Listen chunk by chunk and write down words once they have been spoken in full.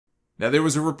Now, there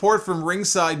was a report from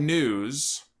Ringside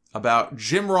News about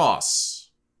Jim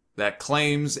Ross that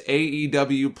claims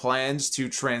AEW plans to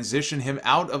transition him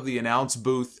out of the announce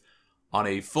booth on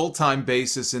a full-time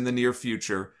basis in the near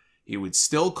future. He would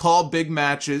still call big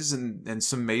matches and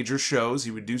some major shows.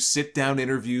 He would do sit-down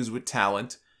interviews with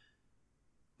talent.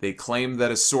 They claim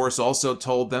that a source also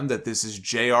told them that this is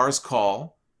JR's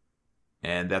call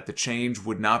and that the change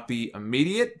would not be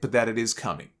immediate, but that it is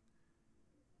coming.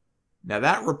 Now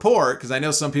that report, because I know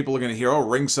some people are going to hear, oh,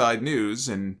 Ringside News,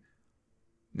 and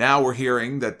now we're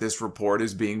hearing that this report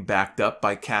is being backed up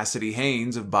by Cassidy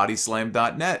Haynes of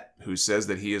Bodyslam.net, who says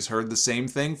that he has heard the same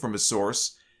thing from a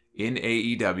source in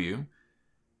AEW.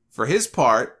 For his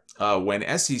part, when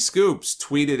SE Scoops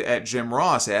tweeted at Jim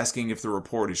Ross asking if the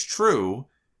report is true,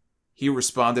 he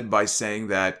responded by saying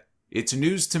that it's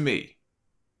news to me.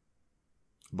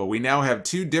 But we now have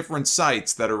two different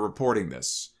sites that are reporting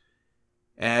this.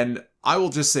 And I will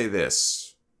just say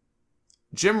this.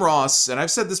 Jim Ross, and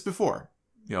I've said this before,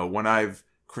 when I've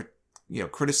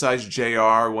criticized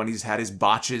JR when he's had his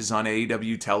botches on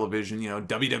AEW television,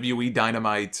 WWE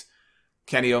Dynamite,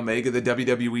 Kenny Omega, the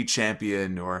WWE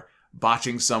champion, or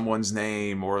botching someone's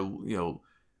name, or,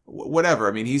 whatever.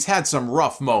 I mean, he's had some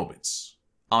rough moments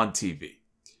on TV.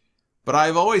 But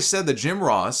I've always said that Jim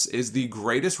Ross is the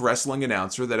greatest wrestling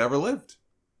announcer that ever lived.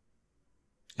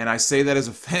 And I say that as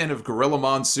a fan of Gorilla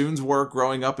Monsoon's work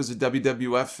growing up as a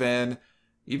WWF fan.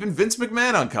 Even Vince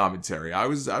McMahon on commentary. I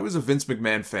was a Vince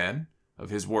McMahon fan of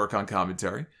his work on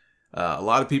commentary. A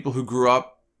lot of people who grew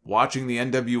up watching the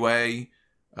NWA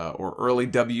or early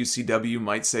WCW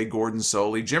might say Gordon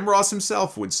Solie. Jim Ross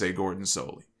himself would say Gordon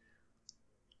Solie.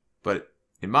 But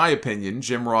in my opinion,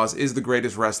 Jim Ross is the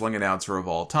greatest wrestling announcer of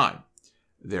all time.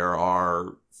 There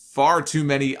are far too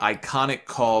many iconic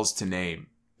calls to name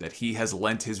that he has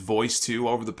lent his voice to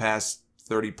over the past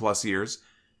 30 plus years.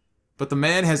 But the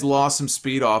man has lost some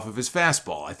speed off of his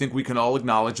fastball. I think we can all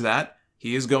acknowledge that.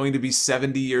 He is going to be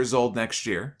 70 years old next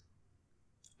year.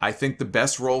 I think the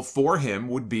best role for him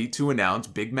would be to announce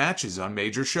big matches on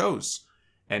major shows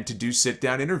and to do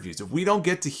sit-down interviews. If we don't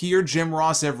get to hear Jim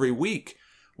Ross every week,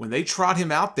 when they trot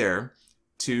him out there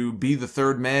to be the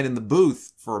third man in the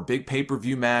booth for a big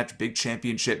pay-per-view match, big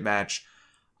championship match,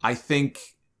 I think,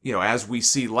 as we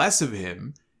see less of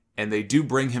him, and they do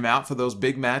bring him out for those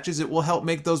big matches, it will help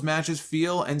make those matches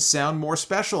feel and sound more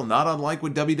special, not unlike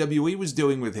what WWE was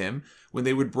doing with him when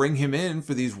they would bring him in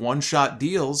for these one-shot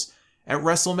deals at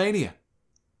WrestleMania.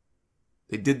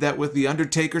 They did that with the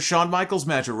Undertaker-Shawn Michaels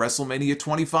match at WrestleMania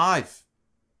 25.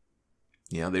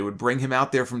 They would bring him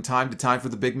out there from time to time for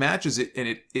the big matches,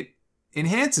 and it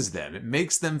enhances them. It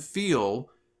makes them feel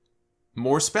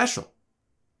more special.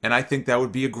 And I think that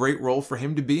would be a great role for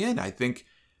him to be in. I think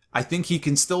he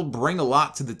can still bring a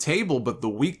lot to the table, but the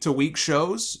week-to-week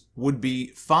shows would be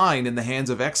fine in the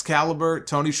hands of Excalibur,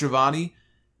 Tony Schiavone,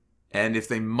 and if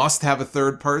they must have a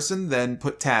third person, then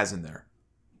put Taz in there.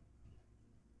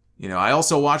 I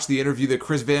also watched the interview that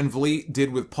Chris Van Vliet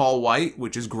did with Paul White,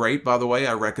 which is great, by the way.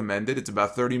 I recommend it. It's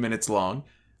about 30 minutes long.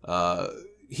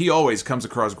 He always comes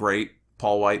across great,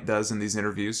 Paul White does in these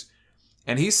interviews.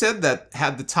 And he said that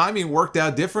had the timing worked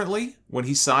out differently when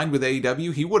he signed with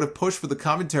AEW, he would have pushed for the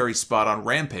commentary spot on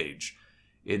Rampage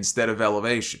instead of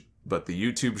Elevation. But the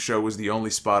YouTube show was the only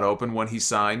spot open when he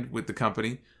signed with the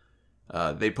company.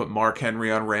 They put Mark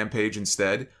Henry on Rampage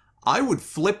instead. I would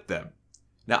flip them.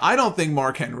 Now, I don't think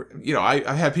Mark Henry...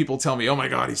 I have people tell me, oh my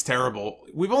God, he's terrible.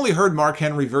 We've only heard Mark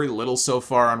Henry very little so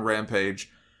far on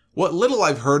Rampage. What little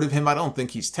I've heard of him, I don't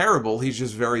think he's terrible. He's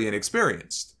just very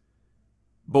inexperienced.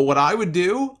 But what I would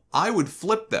do, I would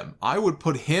flip them. I would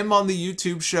put him on the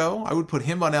YouTube show. I would put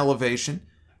him on Elevation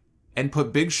and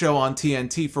put Big Show on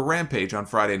TNT for Rampage on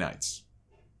Friday nights.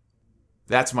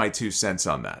 That's my 2 cents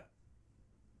on that.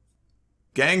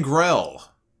 Gangrel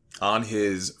on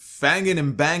his Fangin'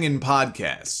 and Bangin'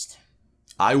 podcast.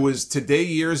 I was today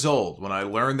years old when I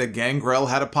learned that Gangrel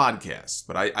had a podcast.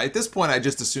 But at this point, I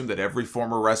just assumed that every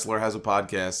former wrestler has a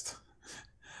podcast.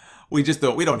 We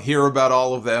don't hear about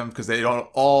all of them because they don't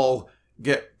all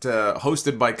get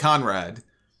hosted by Conrad.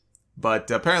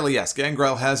 But apparently, yes,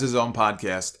 Gangrel has his own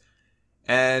podcast.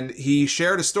 And he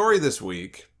shared a story this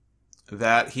week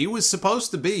that he was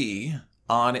supposed to be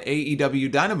on AEW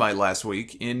Dynamite last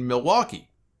week in Milwaukee.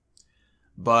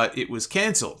 But it was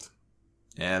canceled.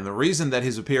 And the reason that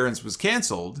his appearance was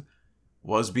canceled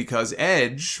was because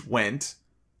Edge went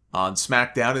on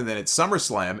SmackDown and then at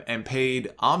Summerslam and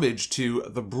paid homage to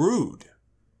The Brood.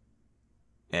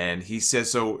 And he says,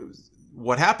 so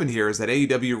what happened here is that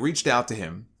AEW reached out to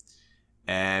him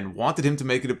and wanted him to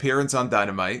make an appearance on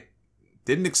Dynamite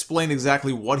Didn't explain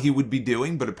exactly what he would be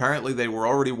doing, but apparently they were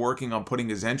already working on putting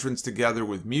his entrance together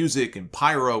with music and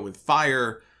pyro with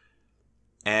fire.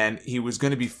 And he was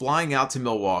going to be flying out to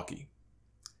Milwaukee.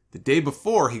 The day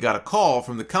before, he got a call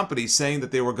from the company saying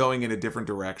that they were going in a different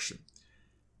direction.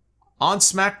 On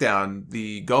SmackDown,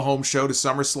 the go-home show to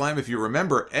SummerSlam, if you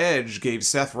remember, Edge gave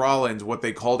Seth Rollins what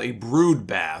they called a brood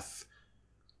bath.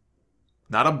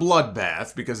 Not a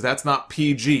bloodbath, because that's not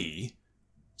PG.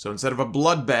 So instead of a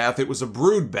bloodbath, it was a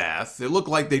brood bath. It looked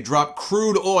like they dropped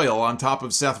crude oil on top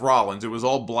of Seth Rollins. It was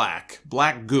all black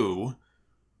goo.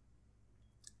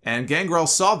 And Gangrel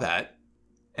saw that,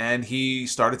 and he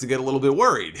started to get a little bit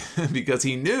worried because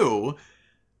he knew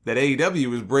that AEW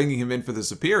was bringing him in for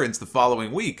this appearance the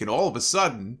following week, and all of a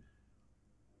sudden,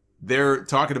 they're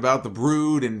talking about the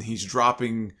brood, and he's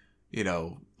dropping,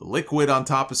 liquid on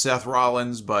top of Seth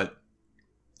Rollins, but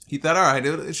he thought, all right,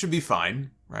 it should be fine,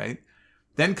 right?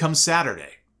 Then comes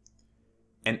Saturday,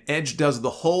 and Edge does the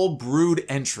whole brood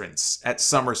entrance at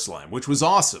SummerSlam, which was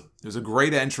awesome. It was a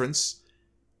great entrance.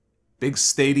 Big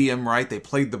stadium, right? They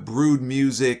played the brood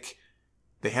music.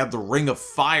 They had the Ring of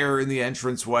Fire in the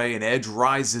entranceway, and Edge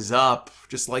rises up,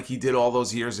 just like he did all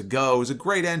those years ago. It was a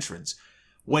great entrance.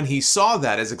 When he saw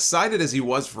that, as excited as he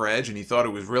was for Edge, and he thought it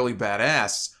was really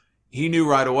badass, he knew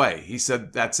right away. He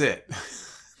said, that's it.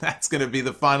 That's going to be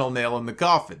the final nail in the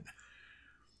coffin.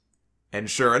 And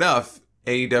sure enough,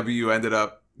 AEW ended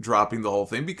up dropping the whole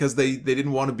thing because they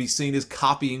didn't want to be seen as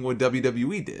copying what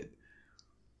WWE did.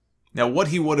 Now, what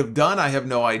he would have done, I have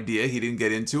no idea. He didn't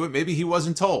get into it. Maybe he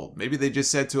wasn't told. Maybe they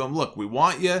just said to him, look, we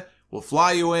want you. We'll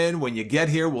fly you in. When you get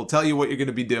here, we'll tell you what you're going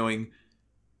to be doing.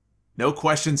 No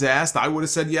questions asked. I would have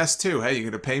said yes, too. Hey, you're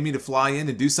going to pay me to fly in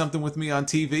and do something with me on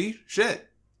TV? Shit.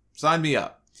 Sign me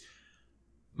up.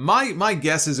 My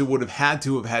guess is it would have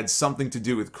had something to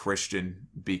do with Christian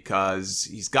because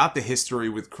he's got the history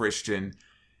with Christian.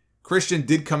 Christian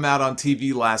did come out on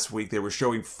TV last week. They were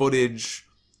showing footage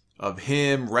of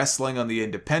him wrestling on the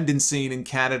independent scene in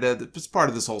Canada. That was part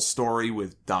of this whole story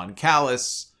with Don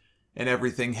Callis and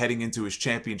everything heading into his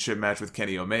championship match with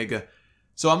Kenny Omega.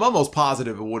 So I'm almost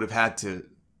positive it would have had to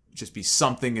just be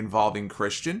something involving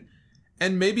Christian.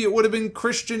 And maybe it would have been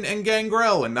Christian and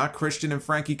Gangrel and not Christian and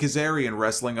Frankie Kazarian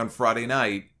wrestling on Friday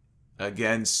night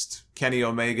against Kenny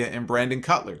Omega and Brandon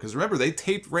Cutler. Because remember, they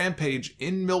taped Rampage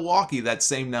in Milwaukee that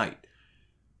same night.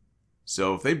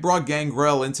 So if they brought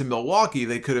Gangrel into Milwaukee,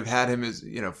 they could have had him as,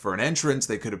 for an entrance.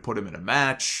 They could have put him in a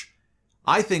match.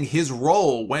 I think his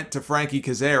role went to Frankie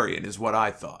Kazarian is what I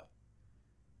thought.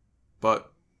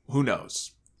 But who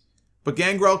knows? But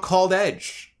Gangrel called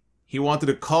Edge. He wanted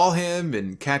to call him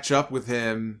and catch up with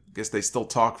him. I guess they still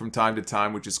talk from time to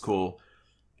time, which is cool.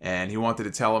 And he wanted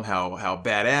to tell him how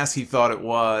badass he thought it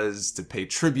was to pay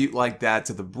tribute like that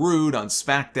to the Brood on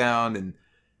SmackDown.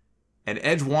 And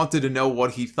Edge wanted to know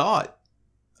what he thought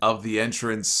of the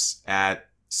entrance at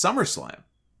SummerSlam.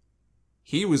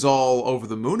 He was all over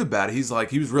the moon about it.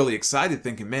 He was really excited,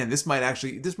 thinking, man, this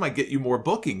might get you more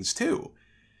bookings too.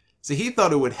 So he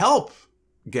thought it would help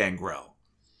Gangrel.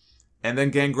 And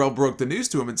then Gangrel broke the news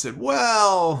to him and said,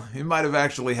 well, it might have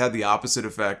actually had the opposite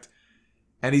effect.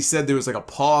 And he said there was like a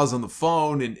pause on the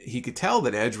phone, and he could tell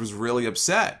that Edge was really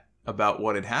upset about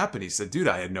what had happened. He said, dude,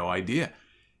 I had no idea.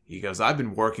 He goes, I've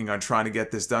been working on trying to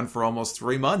get this done for almost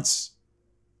 3 months.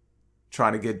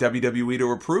 Trying to get WWE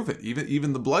to approve it.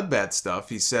 Even the bloodbath stuff,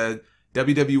 he said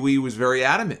WWE was very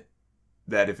adamant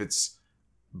that if it's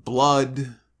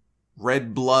blood,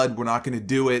 red blood, we're not going to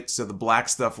do it. So the black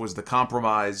stuff was the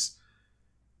compromise.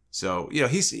 So,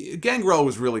 Gangrel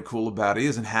was really cool about it. He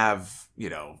doesn't have,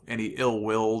 any ill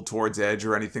will towards Edge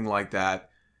or anything like that.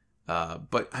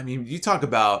 But, I mean, you talk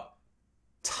about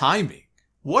timing.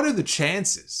 What are the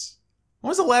chances? When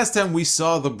was the last time we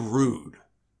saw the Brood?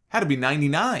 Had to be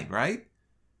 99, right?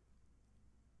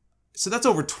 So that's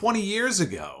over 20 years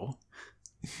ago.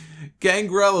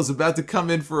 Gangrel is about to come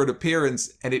in for an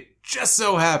appearance, and it just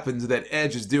so happens that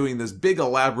Edge is doing this big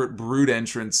elaborate Brood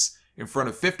entrance in front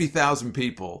of 50,000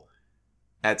 people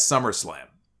at SummerSlam.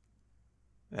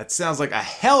 That sounds like a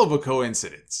hell of a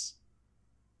coincidence.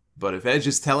 But if Edge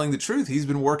is telling the truth, he's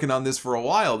been working on this for a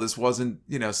while. This wasn't,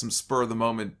 some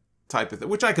spur-of-the-moment type of thing,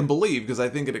 which I can believe, because I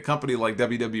think at a company like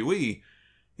WWE,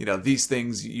 these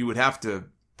things, you would have to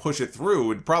push it through. It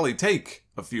would probably take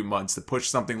a few months to push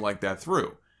something like that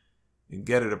through and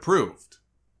get it approved.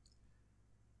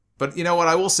 But you know what?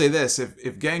 I will say this.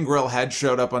 If Gangrel had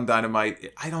showed up on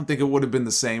Dynamite, I don't think it would have been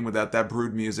the same without that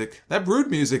Brood music. That Brood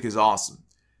music is awesome.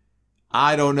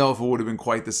 I don't know if it would have been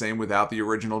quite the same without the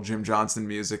original Jim Johnston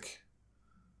music.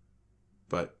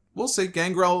 But we'll see.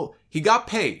 Gangrel, he got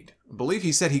paid. I believe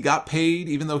he said he got paid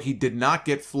even though he did not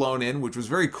get flown in, which was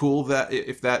very cool that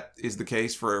if that is the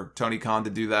case for Tony Khan to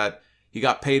do that. He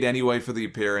got paid anyway for the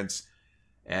appearance,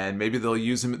 and maybe they'll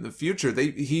use him in the future.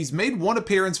 He's made one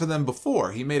appearance for them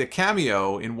before. He made a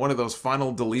cameo in one of those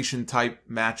final deletion type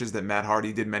matches that Matt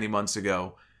Hardy did many months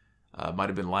ago. Might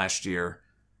have been last year.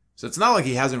 So it's not like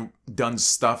he hasn't done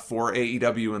stuff for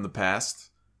AEW in the past.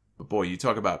 But boy, you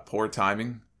talk about poor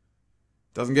timing.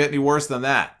 Doesn't get any worse than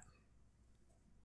that.